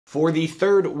For the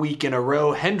third week in a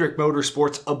row, Hendrick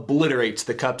Motorsports obliterates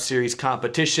the Cup Series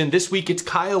competition. This week, it's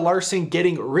Kyle Larson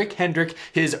getting Rick Hendrick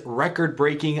his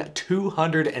record-breaking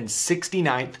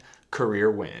 269th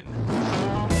career win.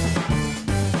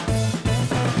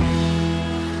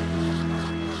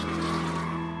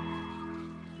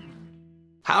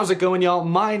 How's it going, y'all?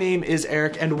 My name is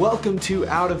Eric, and welcome to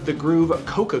Out of the Groove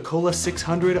Coca-Cola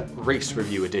 600 Race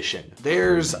Review Edition.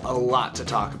 There's a lot to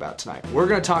talk about tonight. We're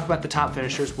going to talk about the top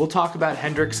finishers. We'll talk about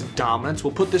Hendrick's dominance.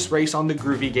 We'll put this race on the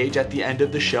Groovy gauge at the end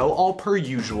of the show, all per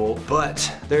usual.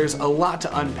 But there's a lot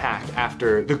to unpack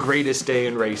after the greatest day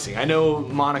in racing. I know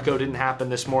Monaco didn't happen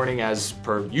this morning as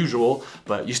per usual,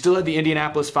 but you still had the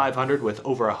Indianapolis 500 with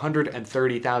over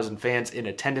 130,000 fans in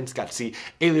attendance. Got to see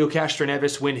Helio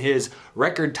Castroneves win his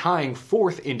record-tying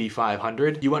fourth Indy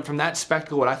 500. You went from that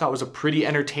spectacle, what I thought was a pretty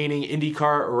entertaining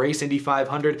IndyCar race, Indy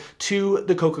 500, to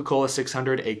the Coca-Cola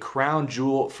 600, a crown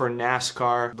jewel for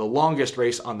NASCAR, the longest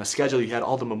race on the schedule. You had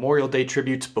all the Memorial Day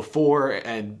tributes before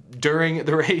and during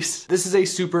the race. This is a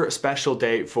super special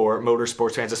day for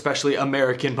motorsports fans, especially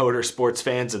American motorsports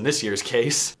fans in this year's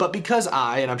case. But because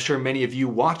I, and I'm sure many of you,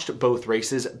 watched both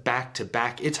races back to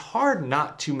back, it's hard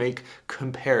not to make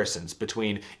comparisons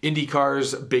between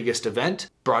IndyCar's biggest event,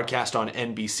 broadcast on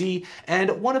NBC,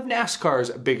 and one of NASCAR's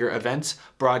bigger events,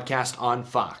 broadcast on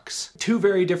Fox. Two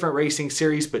very different racing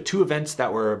series, but two events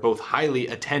that were both highly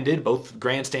attended. Both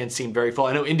grandstands seemed very full.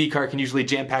 I know IndyCar can usually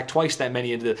jam-pack twice that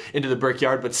many into the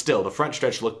Brickyard, but still, the front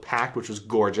stretch looked packed, which was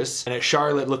gorgeous. And at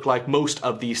Charlotte, looked like most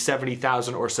of the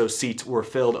 70,000 or so seats were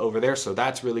filled over there, so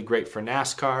that's really great for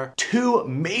NASCAR. Two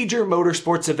major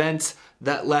motorsports events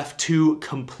that left two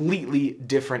completely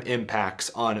different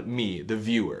impacts on me, the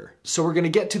viewer. So we're gonna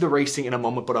get to the racing in a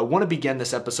moment, but I wanna begin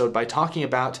this episode by talking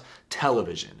about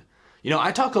television. You know,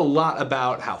 I talk a lot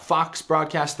about how Fox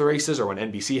broadcasts the races, or when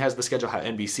NBC has the schedule, how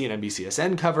NBC and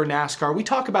NBCSN cover NASCAR. We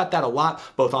talk about that a lot,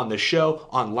 both on the show,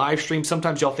 on live stream.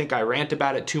 Sometimes y'all think I rant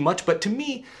about it too much, but to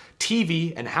me,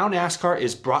 TV and how NASCAR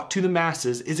is brought to the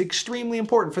masses is extremely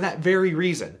important for that very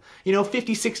reason. You know,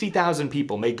 50, 60,000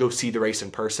 people may go see the race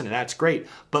in person, and that's great,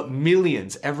 but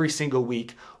millions every single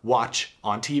week watch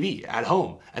on TV at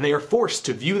home, and they are forced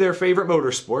to view their favorite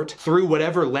motorsport through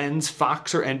whatever lens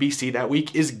Fox or NBC that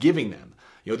week is giving them.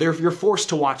 You know, you're forced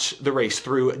to watch the race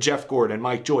through Jeff Gordon,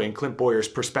 Mike Joy, and Clint Boyer's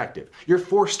perspective. You're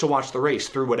forced to watch the race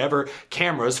through whatever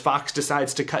cameras Fox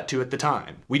decides to cut to at the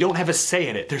time. We don't have a say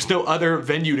in it. There's no other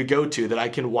venue to go to that I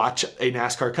can watch a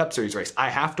NASCAR Cup Series race.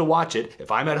 I have to watch it, if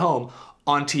I'm at home,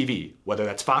 on TV, whether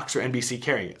that's Fox or NBC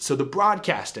carrying it. So the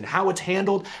broadcast and how it's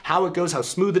handled, how it goes, how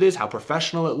smooth it is, how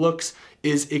professional it looks,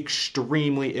 is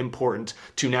extremely important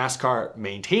to NASCAR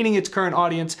maintaining its current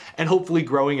audience and hopefully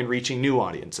growing and reaching new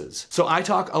audiences. So I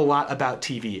talk a lot about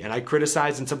TV, and I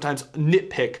criticize and sometimes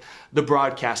nitpick the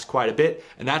broadcast quite a bit,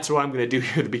 and that's what I'm gonna do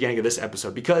here at the beginning of this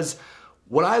episode, because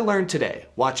what I learned today,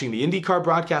 watching the IndyCar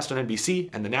broadcast on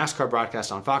NBC and the NASCAR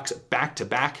broadcast on Fox back to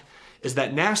back, is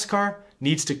that NASCAR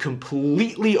needs to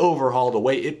completely overhaul the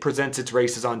way it presents its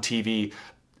races on TV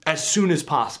as soon as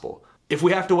possible. If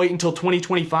we have to wait until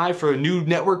 2025 for a new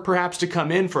network perhaps to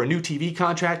come in for a new TV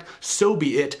contract, so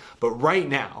be it. But right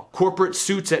now, corporate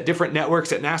suits at different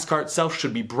networks at NASCAR itself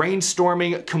should be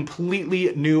brainstorming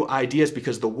completely new ideas,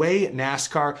 because the way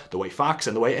NASCAR, the way Fox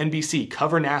and the way NBC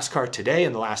cover NASCAR today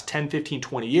in the last 10, 15,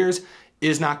 20 years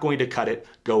is not going to cut it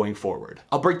going forward.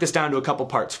 I'll break this down to a couple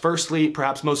parts. Firstly,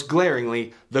 perhaps most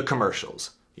glaringly, the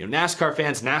commercials. You know, NASCAR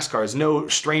fans, NASCAR is no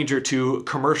stranger to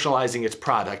commercializing its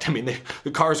product. I mean,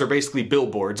 the cars are basically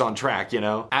billboards on track, you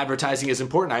know? Advertising is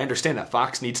important. I understand that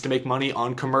Fox needs to make money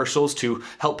on commercials to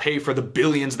help pay for the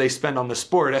billions they spend on the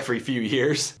sport every few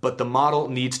years. But the model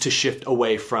needs to shift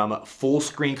away from full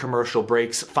screen commercial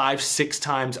breaks 5, 6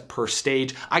 times per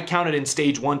stage. I counted in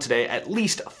stage 1 today at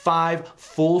least 5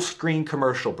 full screen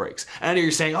commercial breaks. And I know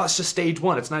you're saying, oh, it's just stage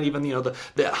 1. It's not even, you know,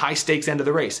 the high stakes end of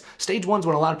the race. Stage 1's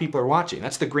when a lot of people are watching.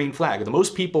 That's the green flag. The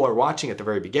most people are watching at the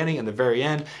very beginning and the very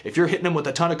end. If you're hitting them with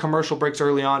a ton of commercial breaks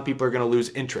early on, people are going to lose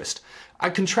interest. I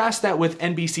contrast that with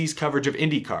NBC's coverage of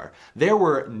IndyCar. There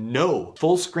were no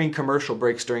full screen commercial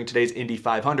breaks during today's Indy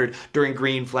 500 during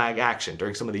green flag action.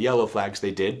 During some of the yellow flags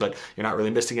they did, but you're not really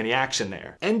missing any action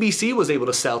there. NBC was able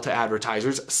to sell to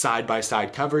advertisers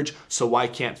side-by-side coverage, so why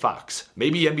can't Fox?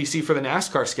 Maybe NBC for the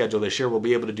NASCAR schedule this year will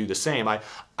be able to do the same.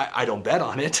 I don't bet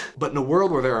on it. But in a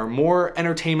world where there are more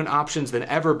entertainment options than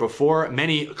ever before,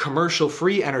 many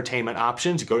commercial-free entertainment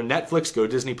options, go to Netflix, go to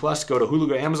Disney Plus, go to Hulu,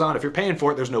 go to Amazon. If you're paying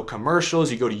for it, there's no commercial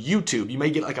commercials, you go to YouTube, you may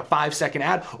get like a 5-second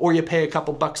ad, or you pay a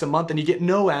couple bucks a month and you get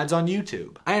no ads on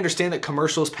YouTube. I understand that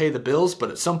commercials pay the bills,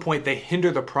 but at some point they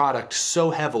hinder the product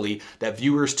so heavily that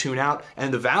viewers tune out,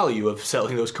 and the value of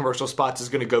selling those commercial spots is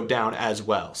going to go down as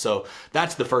well. So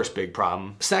that's the first big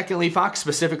problem. Secondly, Fox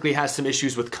specifically has some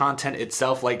issues with content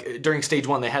itself. Like during stage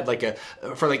 1, they had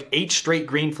for 8 straight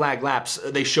green flag laps,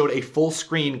 they showed a full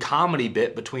screen comedy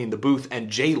bit between the booth and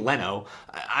Jay Leno.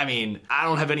 I mean, I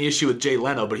don't have any issue with Jay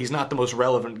Leno, but he's not the most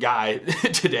relevant guy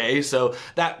today, so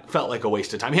that felt like a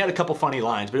waste of time. He had a couple funny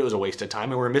lines, but it was a waste of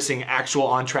time, and we're missing actual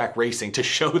on-track racing to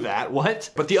show that.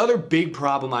 What? But the other big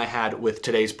problem I had with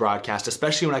today's broadcast,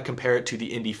 especially when I compare it to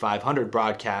the Indy 500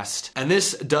 broadcast, and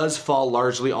this does fall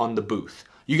largely on the booth.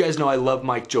 You guys know I love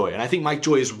Mike Joy, and I think Mike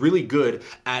Joy is really good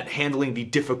at handling the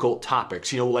difficult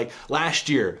topics. You know, like last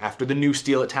year after the new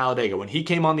steel at Talladega, when he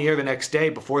came on the air the next day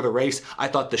before the race, I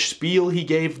thought the spiel he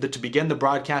gave to begin the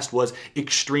broadcast was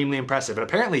extremely impressive. And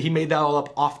apparently he made that all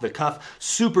up off the cuff.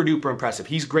 Super duper impressive.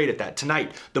 He's great at that.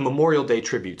 Tonight, the Memorial Day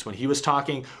tributes, when he was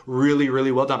talking, really,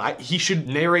 really well done. He should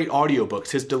narrate audiobooks.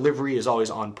 His delivery is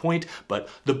always on point, but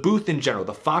the booth in general,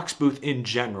 the Fox booth in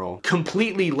general,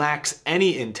 completely lacks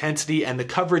any intensity, and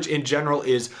the coverage in general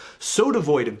is so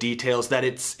devoid of details that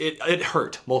it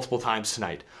hurt multiple times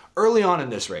tonight. Early on in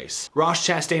this race, Ross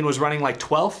Chastain was running like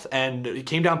 12th, and he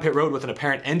came down pit road with an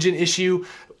apparent engine issue,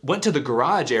 went to the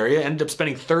garage area, ended up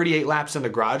spending 38 laps in the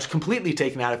garage, completely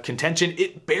taken out of contention.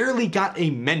 It barely got a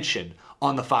mention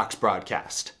on the Fox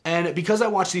broadcast. And because I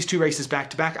watched these two races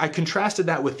back to back, I contrasted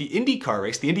that with the IndyCar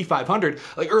race, the Indy 500.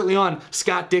 Like early on,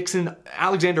 Scott Dixon,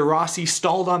 Alexander Rossi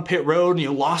stalled on pit road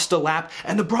and lost a lap,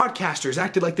 and the broadcasters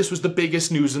acted like this was the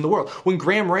biggest news in the world. When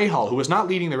Graham Rahal, who was not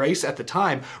leading the race at the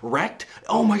time, wrecked,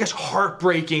 oh my gosh,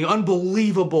 heartbreaking,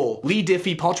 unbelievable. Lee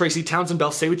Diffie, Paul Tracy, Townsend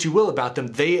Bell, say what you will about them,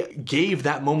 they gave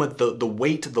that moment the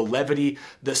weight, the levity,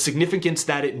 the significance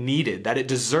that it needed, that it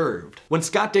deserved. When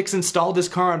Scott Dixon stalled his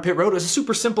car on pit road, it was a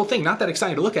super simple thing, not that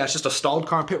exciting to look at, it's just a stalled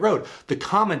car on pit road. The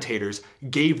commentators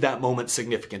gave that moment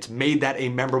significance, made that a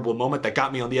memorable moment that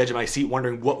got me on the edge of my seat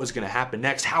wondering what was going to happen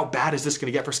next. How bad is this going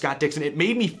to get for Scott Dixon? It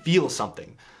made me feel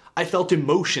something. I felt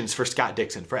emotions for Scott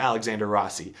Dixon, for Alexander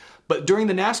Rossi. But during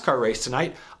the NASCAR race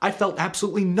tonight, I felt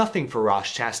absolutely nothing for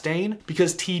Ross Chastain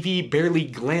because TV barely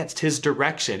glanced his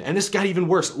direction. And this got even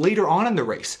worse later on in the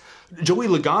race. Joey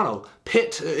Logano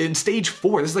pit in stage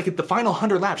 4. This is like at the final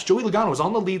 100 laps. Joey Logano was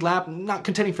on the lead lap, not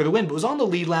contending for the win, but was on the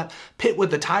lead lap, pit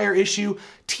with the tire issue.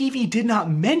 TV did not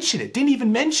mention it. Didn't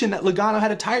even mention that Logano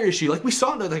had a tire issue. Like we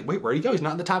saw, they're like, wait, where'd he go? He's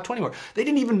not in the top 20 anymore. They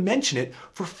didn't even mention it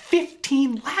for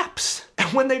 15 laps. And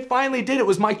when they finally did, it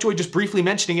was Mike Joy just briefly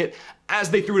mentioning it as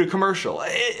they threw it a commercial.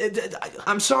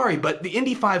 I'm sorry, but the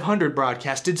Indy 500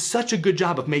 broadcast did such a good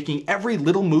job of making every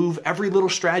little move, every little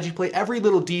strategy play, every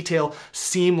little detail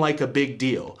seem like a big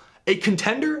deal. A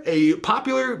contender, a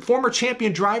popular former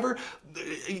champion driver,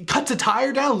 cuts a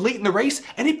tire down late in the race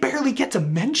and it barely gets a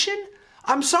mention?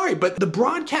 I'm sorry, but the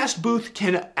broadcast booth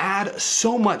can add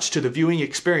so much to the viewing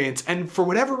experience, and for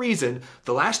whatever reason,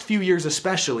 the last few years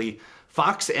especially,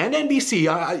 Fox and NBC,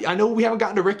 I know we haven't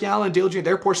gotten to Rick Allen and Dale Jr.,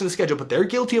 their portion of the schedule, but they're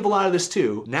guilty of a lot of this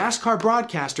too. NASCAR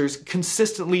broadcasters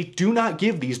consistently do not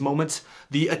give these moments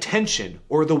the attention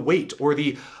or the weight or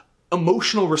the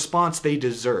emotional response they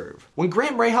deserve. When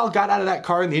Graham Rahal got out of that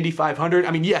car in the Indy 500,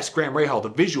 I mean, yes, Graham Rahal, the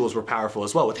visuals were powerful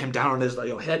as well, with him down on his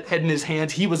head in his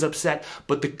hands. He was upset,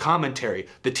 but the commentary,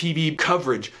 the TV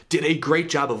coverage did a great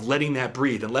job of letting that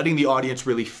breathe and letting the audience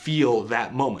really feel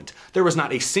that moment. There was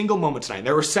not a single moment tonight.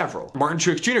 There were several. Martin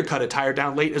Truex Jr. cut a tire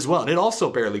down late as well, and it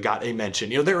also barely got a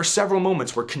mention. There were several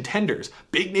moments where contenders,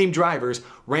 big name drivers,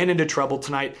 ran into trouble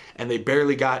tonight, and they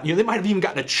barely got, they might have even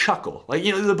gotten a chuckle. Like, the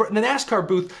NASCAR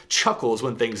booth chuckles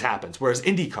when things happen, whereas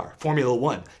IndyCar, Formula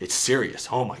One, it's serious.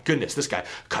 Oh my goodness, this guy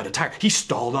cut a tire. He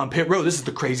stalled on pit road. This is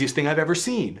the craziest thing I've ever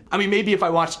seen. I mean, maybe if I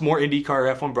watched more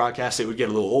IndyCar F1 broadcasts, it would get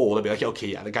a little old. I'd be like, okay,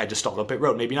 yeah, the guy just stalled on pit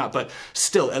road. Maybe not, but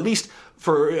still, at least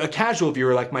for a casual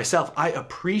viewer like myself, I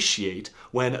appreciate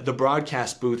when the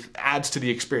broadcast booth adds to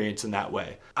the experience in that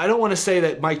way. I don't want to say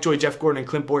that Mike Joy, Jeff Gordon, and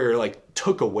Clint Boyer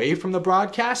took away from the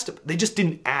broadcast. They just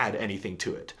didn't add anything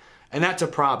to it. And that's a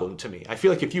problem to me. I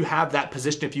feel like if you have that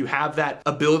position, if you have that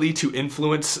ability to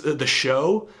influence the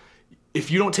show,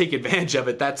 if you don't take advantage of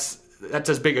it, that's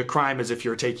as big a crime as if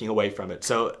you're taking away from it.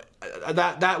 So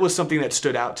that was something that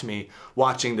stood out to me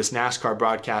watching this NASCAR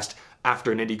broadcast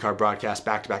after an IndyCar broadcast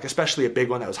back-to-back, especially a big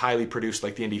one that was highly produced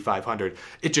like the Indy 500.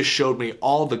 It just showed me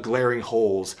all the glaring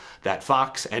holes that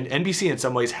Fox and NBC in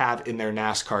some ways have in their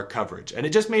NASCAR coverage. And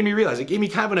it just made me realize, it gave me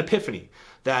kind of an epiphany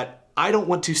that I don't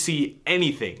want to see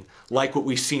anything like what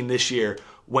we've seen this year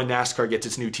when NASCAR gets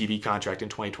its new TV contract in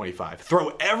 2025. Throw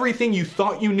everything you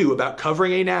thought you knew about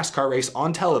covering a NASCAR race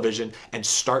on television and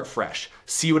start fresh.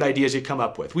 See what ideas you come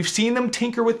up with. We've seen them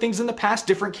tinker with things in the past,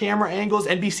 different camera angles.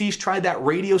 NBC's tried that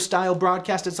radio style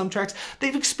broadcast at some tracks.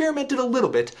 They've experimented a little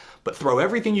bit, but throw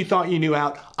everything you thought you knew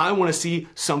out. I want to see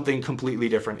something completely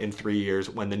different in 3 years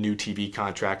when the new TV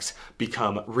contracts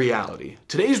become reality.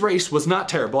 Today's race was not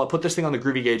terrible. I'll put this thing on the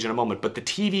groovy gauge in a moment, but the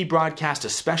TV broadcast,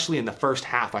 especially in the first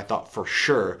half, I thought for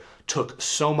sure took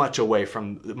so much away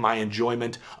from my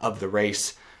enjoyment of the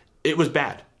race. It was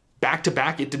bad. Back to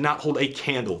back, it did not hold a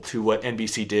candle to what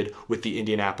NBC did with the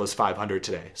Indianapolis 500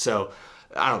 today. So,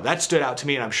 I don't know, that stood out to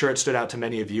me, and I'm sure it stood out to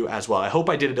many of you as well. I hope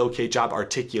I did an okay job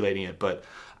articulating it, but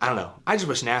I don't know. I just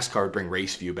wish NASCAR would bring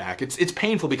race view back. It's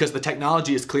painful because the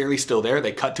technology is clearly still there.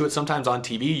 They cut to it sometimes on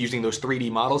TV using those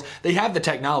 3D models. They have the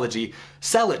technology.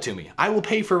 Sell it to me. I will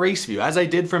pay for race view, as I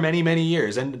did for many, many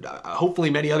years, and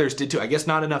hopefully many others did too. I guess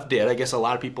not enough did. I guess a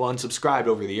lot of people unsubscribed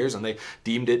over the years and they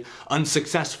deemed it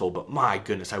unsuccessful, but my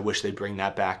goodness, I wish they'd bring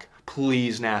that back.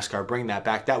 Please, NASCAR, bring that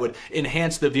back. That would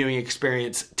enhance the viewing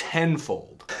experience tenfold.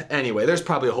 Anyway, there's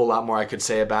probably a whole lot more I could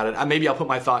say about it. Maybe I'll put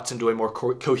my thoughts into a more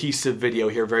cohesive video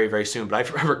here very, very soon, but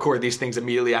I record these things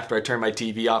immediately after I turn my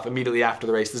TV off, immediately after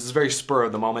the race. This is very spur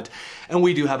of the moment, and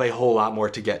we do have a whole lot more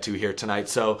to get to here tonight.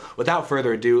 So without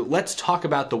further ado, let's talk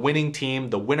about the winning team,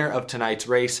 the winner of tonight's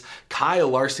race. Kyle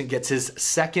Larson gets his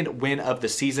second win of the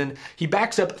season. He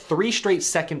backs up 3 straight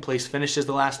second place finishes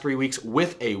the last 3 weeks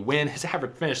with a win. His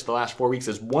average finish the last 4 weeks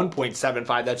is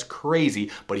 1.75. That's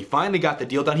crazy, but he finally got the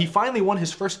deal done. He finally won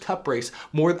his first Cup race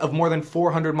more than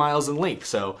 400 miles in length.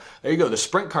 So there you go. The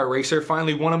sprint car racer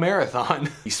finally won a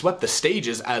marathon. He swept the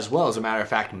stages as well. As a matter of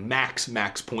fact, max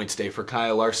points day for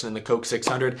Kyle Larson in the Coke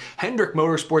 600. Hendrick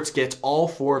Motorsports gets all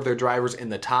 4 of their drivers in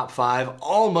the top 5,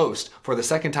 almost for the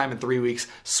second time in 3 weeks,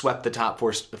 swept the top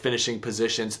 4 finishing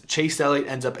positions. Chase Elliott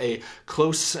ends up a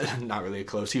close, not really a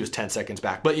close, he was 10 seconds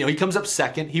back, but he comes up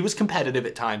second. He was competitive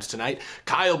at times tonight.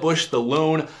 Kyle Busch, the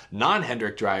lone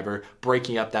non-Hendrick driver,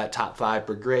 breaking up that top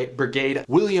 5 brigade.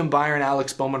 William Byron,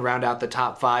 Alex Bowman round out the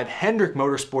top 5. Hendrick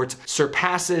Motorsports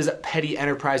surpasses Petty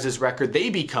Enterprises' record. They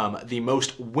become the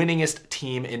most winningest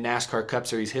team in NASCAR Cup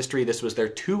Series history. This was their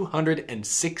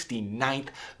 269th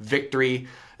victory.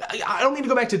 I don't mean to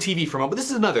go back to TV for a moment, but this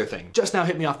is another thing. Just now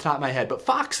hit me off the top of my head, but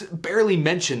Fox barely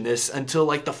mentioned this until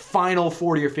like the final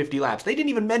 40 or 50 laps. They didn't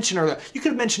even mention early. You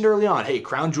could have mentioned early on, hey,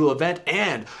 crown jewel event,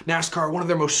 and NASCAR, one of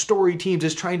their most storied teams,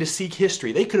 is trying to seek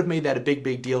history. They could have made that a big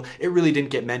deal. It really didn't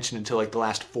get mentioned until like the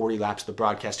last 40 laps of the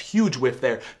broadcast. Huge whiff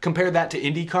there. Compare that to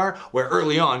IndyCar, where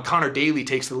early on, Connor Daly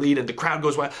takes the lead and the crowd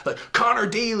goes wild. Like, Connor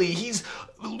Daly, he's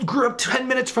grew up 10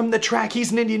 minutes from the track.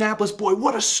 He's an Indianapolis boy.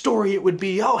 What a story it would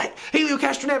be. Oh, Helio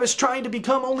Castroneves trying to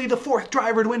become only the 4th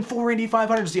driver to win 4 Indy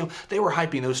 500s. They were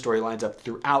hyping those storylines up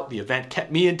throughout the event.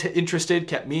 Kept me interested,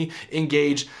 kept me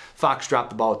engaged. Fox dropped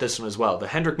the ball with this one as well. The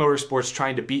Hendrick Motorsports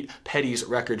trying to beat Petty's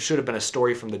record should have been a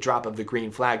story from the drop of the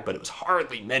green flag, but it was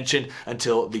hardly mentioned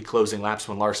until the closing laps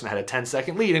when Larson had a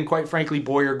 10-second lead, and quite frankly,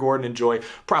 Boyer, Gordon, and Joy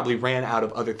probably ran out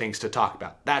of other things to talk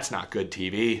about. That's not good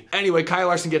TV. Anyway, Kyle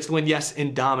Larson gets the win, yes,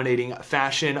 in dominating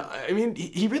fashion. I mean,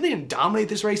 he really didn't dominate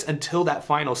this race until that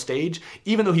final stage,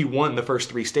 even though he won the first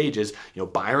 3 stages.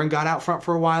 Byron got out front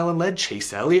for a while and led.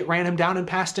 Chase Elliott ran him down and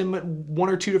passed him at 1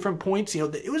 or 2 different points.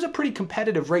 It was a pretty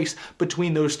competitive race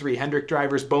between those 3 Hendrick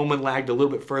drivers. Bowman lagged a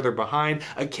little bit further behind.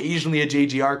 Occasionally a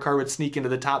JGR car would sneak into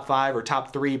the top 5 or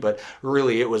top 3, but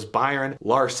really it was Byron,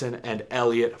 Larson, and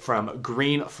Elliott from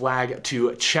green flag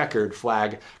to checkered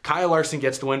flag. Kyle Larson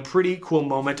gets the win. Pretty cool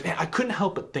moment. Man, I couldn't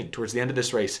help but think towards the end of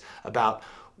this race about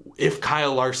if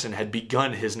Kyle Larson had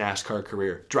begun his NASCAR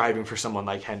career driving for someone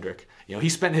like Hendrick. He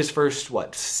spent his first,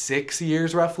 6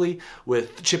 years roughly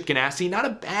with Chip Ganassi. Not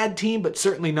a bad team, but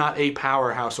certainly not a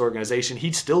powerhouse organization.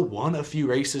 He'd still won a few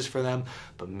races for them,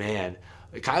 but man,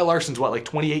 Kyle Larson's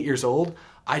 28 years old?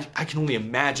 I can only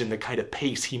imagine the kind of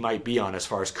pace he might be on as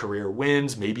far as career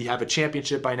wins, maybe have a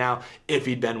championship by now if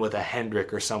he'd been with a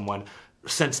Hendrick or someone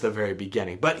since the very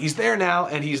beginning. But he's there now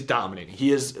and he's dominating.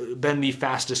 He has been the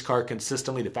fastest car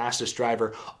consistently, the fastest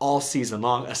driver all season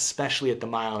long, especially at the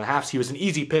mile and a half. He was an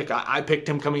easy pick. I picked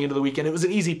him coming into the weekend. It was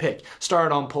an easy pick.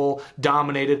 Started on pole,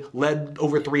 dominated, led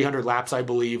over 300 laps, I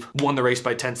believe, won the race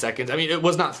by 10 seconds. I mean, it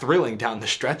was not thrilling down the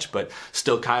stretch, but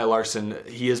still Kyle Larson,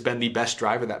 he has been the best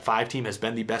driver. That 5 team has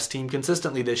been the best team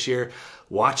consistently this year.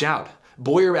 Watch out.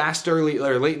 Boyer asked early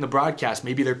or late in the broadcast,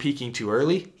 maybe they're peaking too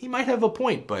early. He might have a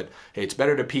point, but hey, it's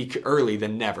better to peak early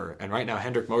than never. And right now,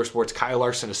 Hendrick Motorsports, Kyle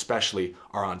Larson especially,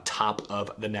 are on top of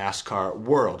the NASCAR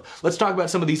world. Let's talk about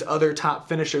some of these other top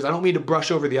finishers. I don't mean to brush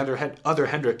over the other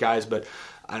Hendrick guys, but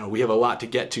I don't know, we have a lot to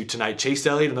get to tonight. Chase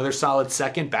Elliott, another solid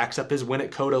second, backs up his win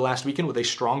at COTA last weekend with a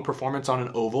strong performance on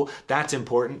an oval. That's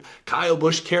important. Kyle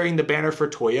Busch carrying the banner for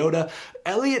Toyota.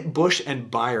 Elliott, Busch,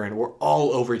 and Byron were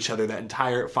all over each other that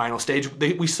entire final stage.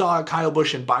 We saw Kyle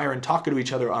Busch and Byron talking to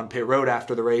each other on pit road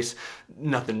after the race.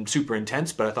 Nothing super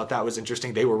intense, but I thought that was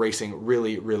interesting. They were racing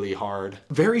really, really hard.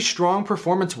 Very strong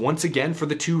performance once again for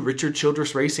the two Richard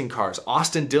Childress racing cars.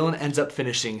 Austin Dillon ends up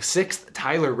finishing 6th.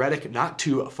 Tyler Reddick not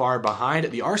too far behind.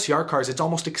 The RCR cars, it's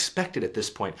almost expected at this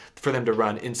point for them to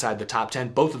run inside the top 10.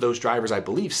 Both of those drivers, I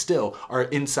believe, still are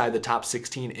inside the top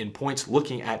 16 in points,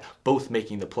 looking at both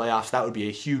making the playoffs. That would be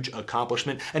a huge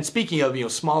accomplishment. And speaking of,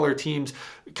 smaller teams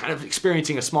kind of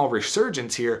experiencing a small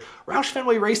resurgence here, Roush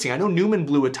Fenway Racing, I know Newman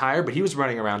blew a tire, but he was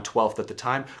running around 12th at the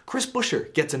time. Chris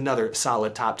Buescher gets another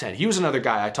solid top 10. He was another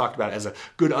guy I talked about as a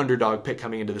good underdog pick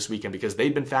coming into this weekend because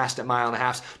they'd been fast at mile and a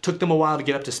half. Took them a while to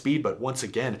get up to speed, but once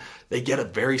again, they get a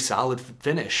very solid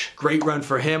finish. Great run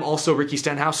for him. Also, Ricky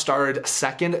Stenhouse started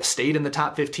 2nd, stayed in the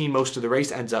top 15 most of the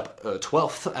race, ends up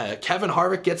 12th. Kevin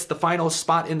Harvick gets the final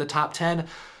spot in the top 10.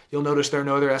 You'll notice there are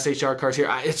no other SHR cars here.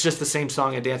 It's just the same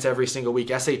song and dance every single week.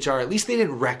 SHR, at least they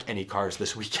didn't wreck any cars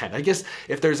this weekend. I guess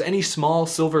if there's any small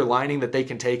silver lining that they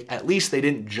can take, at least they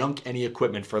didn't junk any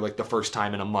equipment for like the first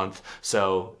time in a month.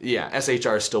 So yeah,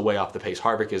 SHR is still way off the pace.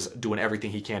 Harvick is doing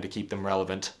everything he can to keep them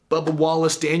relevant. Bubba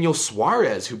Wallace, Daniel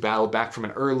Suarez, who battled back from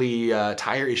an early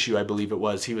tire issue, I believe it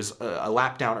was. He was a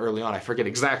lap down early on. I forget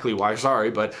exactly why,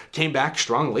 sorry, but came back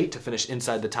strong late to finish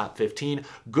inside the top 15.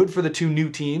 Good for the two new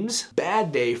teams.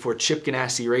 Bad day for Chip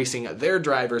Ganassi Racing. Their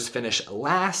drivers finish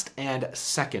last and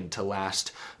second to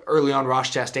last. Early on, Ross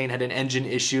Chastain had an engine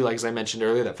issue, like as I mentioned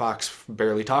earlier, that Fox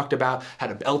barely talked about. Had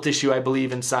a belt issue, I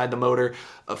believe, inside the motor.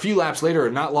 A few laps later,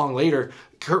 or not long later,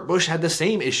 Kurt Busch had the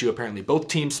same issue apparently. Both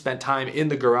teams spent time in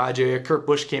the garage area. Kurt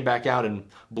Busch came back out and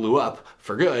blew up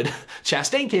for good.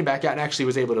 Chastain came back out and actually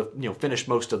was able to, finish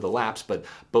most of the laps, but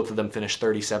both of them finished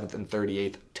 37th and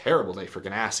 38th. Terrible day for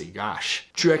Ganassi, gosh.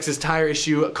 Truex's tire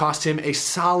issue cost him a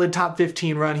solid top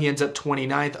 15 run. He ends up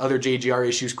 29th. Other JGR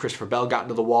issues, Christopher Bell got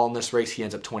into the wall in this race. He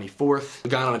ends up 24th.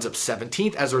 Logano ends up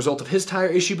 17th as a result of his tire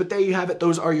issue, but there you have it.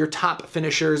 Those are your top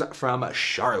finishers from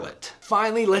Charlotte.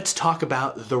 Finally, let's talk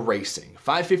about the racing.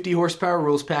 550 horsepower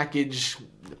rules package,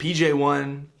 the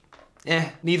PJ1,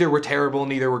 neither were terrible,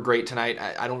 neither were great tonight.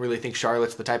 I don't really think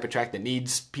Charlotte's the type of track that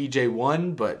needs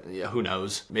PJ1, but yeah, who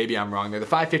knows? Maybe I'm wrong there. The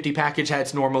 550 package had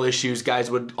its normal issues. Guys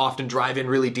would often drive in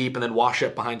really deep and then wash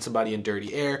up behind somebody in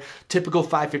dirty air. Typical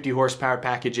 550 horsepower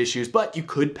package issues, but you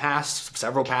could pass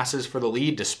several passes for the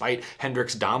lead despite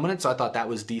Hendrick's dominance, so I thought that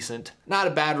was decent. Not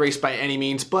a bad race by any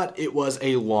means, but it was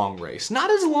a long race. Not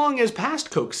as long as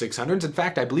past Coke 600s. In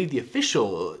fact, I believe the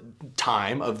official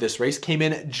time of this race came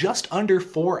in just under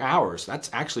 4 hours.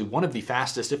 That's actually one of the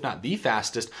fastest, if not the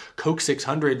fastest, Coke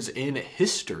 600s in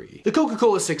history. The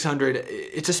Coca-Cola 600,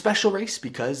 it's a special race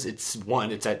because it's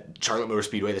at Charlotte Motor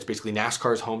Speedway, that's basically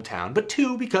NASCAR's hometown, but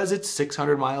two, because it's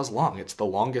 600 miles long. It's the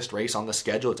longest race on the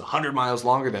schedule. It's 100 miles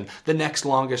longer than the next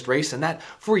longest race, and that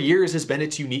for years has been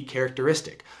its unique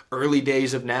characteristic. Early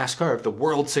days of NASCAR, of the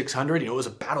World 600, it was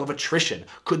a battle of attrition.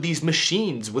 Could these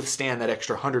machines withstand that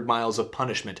extra 100 miles of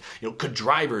punishment? Could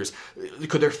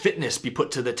their fitness be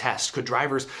put to the test? Could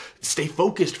drivers stay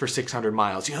focused for 600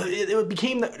 miles? It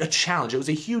became a challenge. It was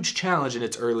a huge challenge in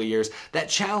its early years. That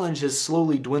challenge has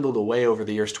slowly dwindled away over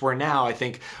the years to where now, I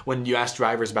think, when you ask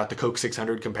drivers about the Coke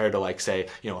 600 compared to, like, say,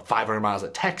 500 miles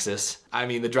at Texas, I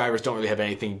mean, the drivers don't really have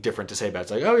anything different to say about it.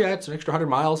 It's like, oh yeah, it's an extra 100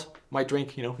 miles. Might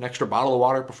drink, an extra bottle of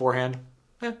water beforehand.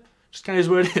 Just kind of is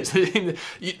what it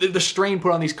is. The strain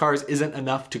put on these cars isn't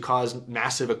enough to cause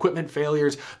massive equipment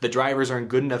failures. The drivers are in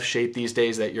good enough shape these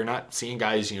days that you're not seeing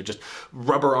guys, just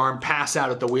rubber arm pass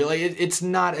out at the wheel. It's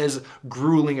not as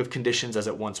grueling of conditions as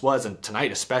it once was. And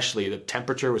tonight especially, the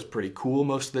temperature was pretty cool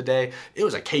most of the day. It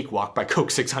was a cakewalk by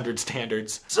Coke 600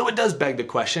 standards. So it does beg the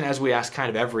question, as we ask kind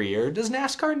of every year, does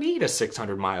NASCAR need a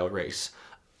 600-mile race?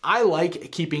 I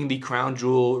like keeping the crown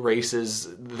jewel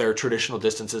races, their traditional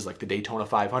distances, like the Daytona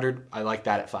 500. I like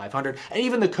that at 500. And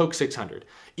even the Coke 600.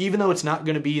 Even though it's not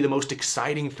going to be the most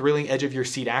exciting, thrilling,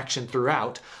 edge-of-your-seat action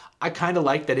throughout, I kind of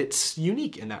like that it's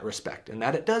unique in that respect and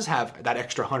that it does have that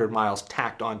extra 100 miles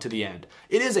tacked on to the end.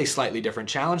 It is a slightly different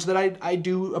challenge that I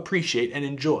do appreciate and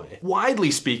enjoy.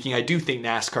 Widely speaking, I do think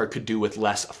NASCAR could do with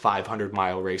less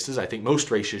 500-mile races. I think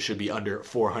most races should be under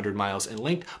 400 miles in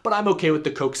length, but I'm okay with the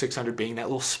Coke 600 being that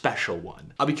little special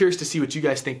one. I'll be curious to see what you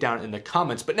guys think down in the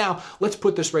comments, but now let's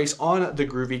put this race on the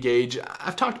Groovy Gauge.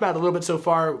 I've talked about it a little bit so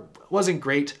far. wasn't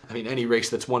great. I mean, any race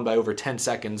that's won by over 10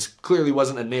 seconds clearly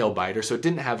wasn't a nail biter, so it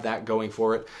didn't have that going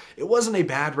for it. It wasn't a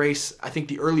bad race. I think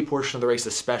the early portion of the race,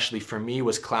 especially for me,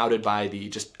 was clouded by the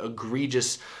just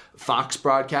egregious Fox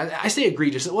broadcast. I say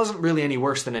egregious, it wasn't really any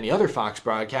worse than any other Fox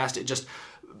broadcast. It just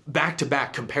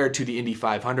back-to-back compared to the Indy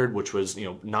 500, which was,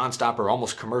 nonstop or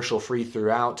almost commercial-free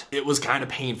throughout. It was kind of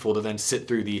painful to then sit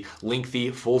through the lengthy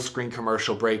full-screen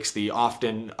commercial breaks, the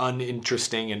often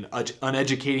uninteresting and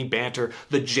uneducating banter,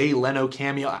 the Jay Leno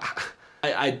cameo.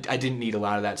 I didn't need a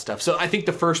lot of that stuff. So I think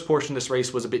the first portion of this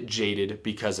race was a bit jaded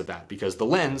because of that. Because the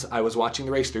lens I was watching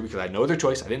the race through, because I had no other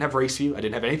choice. I didn't have race view. I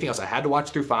didn't have anything else. I had to watch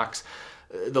through Fox.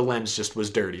 The lens just was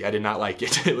dirty. I did not like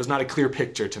it. It was not a clear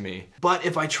picture to me. But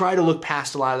if I try to look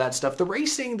past a lot of that stuff, the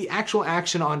racing, the actual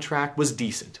action on track was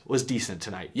decent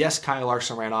tonight. Yes, Kyle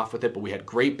Larson ran off with it, but we had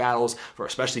great battles,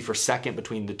 especially for second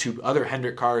between the two other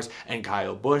Hendrick cars and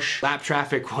Kyle Busch. Lap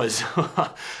traffic was,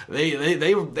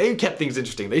 they kept things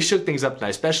interesting. They shook things up tonight,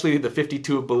 especially the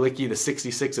 52 of Bilicki, the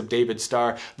 66 of David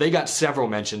Starr. They got several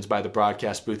mentions by the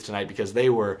broadcast booth tonight because they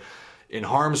were in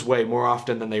harm's way more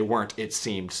often than they weren't, it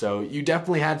seemed. So you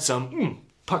definitely had some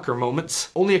pucker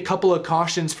moments. Only a couple of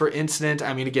cautions for incident.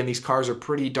 I mean, again, these cars are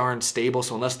pretty darn stable,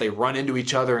 so unless they run into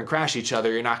each other and crash each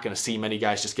other, you're not going to see many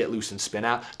guys just get loose and spin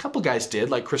out. A couple guys did,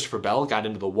 like Christopher Bell got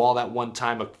into the wall that one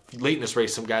time. Late in this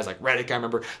race, some guys like Reddick, I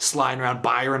remember, sliding around.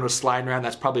 Byron was sliding around.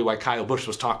 That's probably why Kyle Busch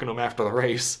was talking to him after the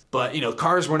race. But,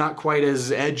 cars were not quite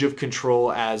as edge of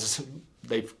control as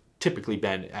they've typically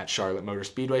been at Charlotte Motor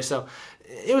Speedway. So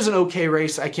it was an okay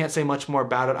race. I can't say much more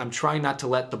about it. I'm trying not to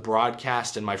let the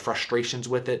broadcast and my frustrations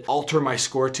with it alter my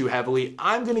score too heavily.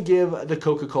 I'm going to give the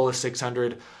Coca-Cola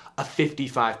 600 a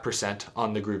 55%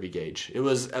 on the Groovy gauge. It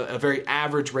was a very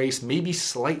average race, maybe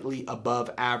slightly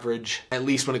above average, at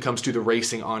least when it comes to the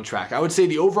racing on track. I would say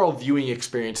the overall viewing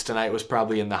experience tonight was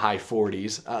probably in the high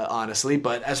 40s, honestly.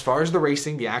 But as far as the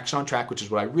racing, the action on track, which is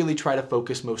what I really try to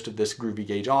focus most of this Groovy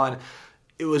gauge on,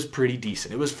 it was pretty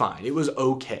decent. It was fine. It was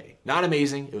okay. Not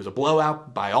amazing. It was a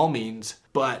blowout by all means,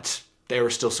 but there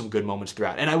were still some good moments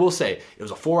throughout. And I will say, it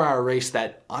was a 4-hour race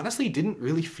that honestly didn't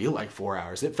really feel like 4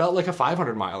 hours. It felt like a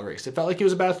 500-mile race. It felt like it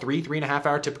was about a 3.5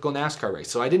 hour typical NASCAR race.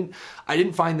 So I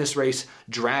didn't find this race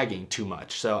dragging too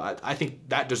much. So I think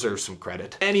that deserves some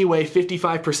credit. Anyway,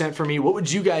 55% for me. What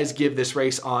would you guys give this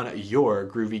race on your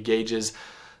Groovy gauges?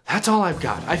 That's all I've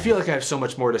got. I feel like I have so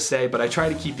much more to say, but I try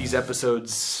to keep these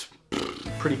episodes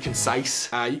pretty concise.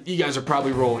 You guys are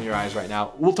probably rolling your eyes right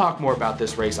now. We'll talk more about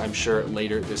this race, I'm sure,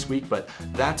 later this week, but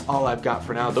that's all I've got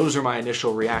for now. Those are my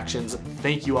initial reactions.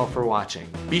 Thank you all for watching.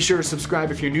 Be sure to subscribe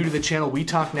if you're new to the channel. We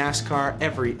talk NASCAR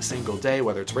every single day,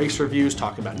 whether it's race reviews,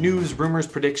 talking about news, rumors,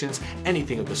 predictions,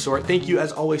 anything of the sort. Thank you,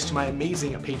 as always, to my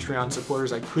amazing Patreon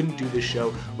supporters. I couldn't do this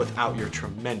show without your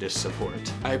tremendous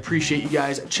support. I appreciate you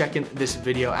guys checking this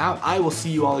video out. I will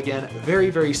see you all again very,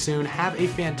 very soon. Have a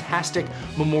fantastic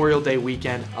Memorial Day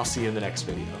weekend. I'll see you in the next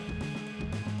video.